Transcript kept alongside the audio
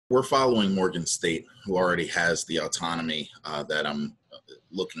We're following Morgan State, who already has the autonomy that I'm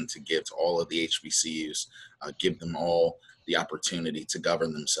looking to give to all of the HBCUs, give them all the opportunity to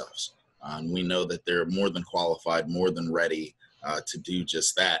govern themselves. And we know that they're more than qualified, more than ready to do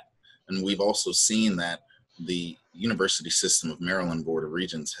just that. And we've also seen that the university system of Maryland Board of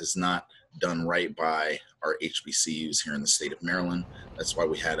Regents has not done right by our HBCUs here in the state of Maryland. That's why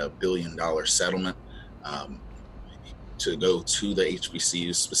we had a $1 billion settlement. Um, to go to the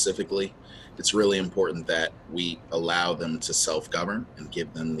HBCUs specifically, it's really important that we allow them to self-govern and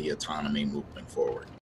give them the autonomy moving forward.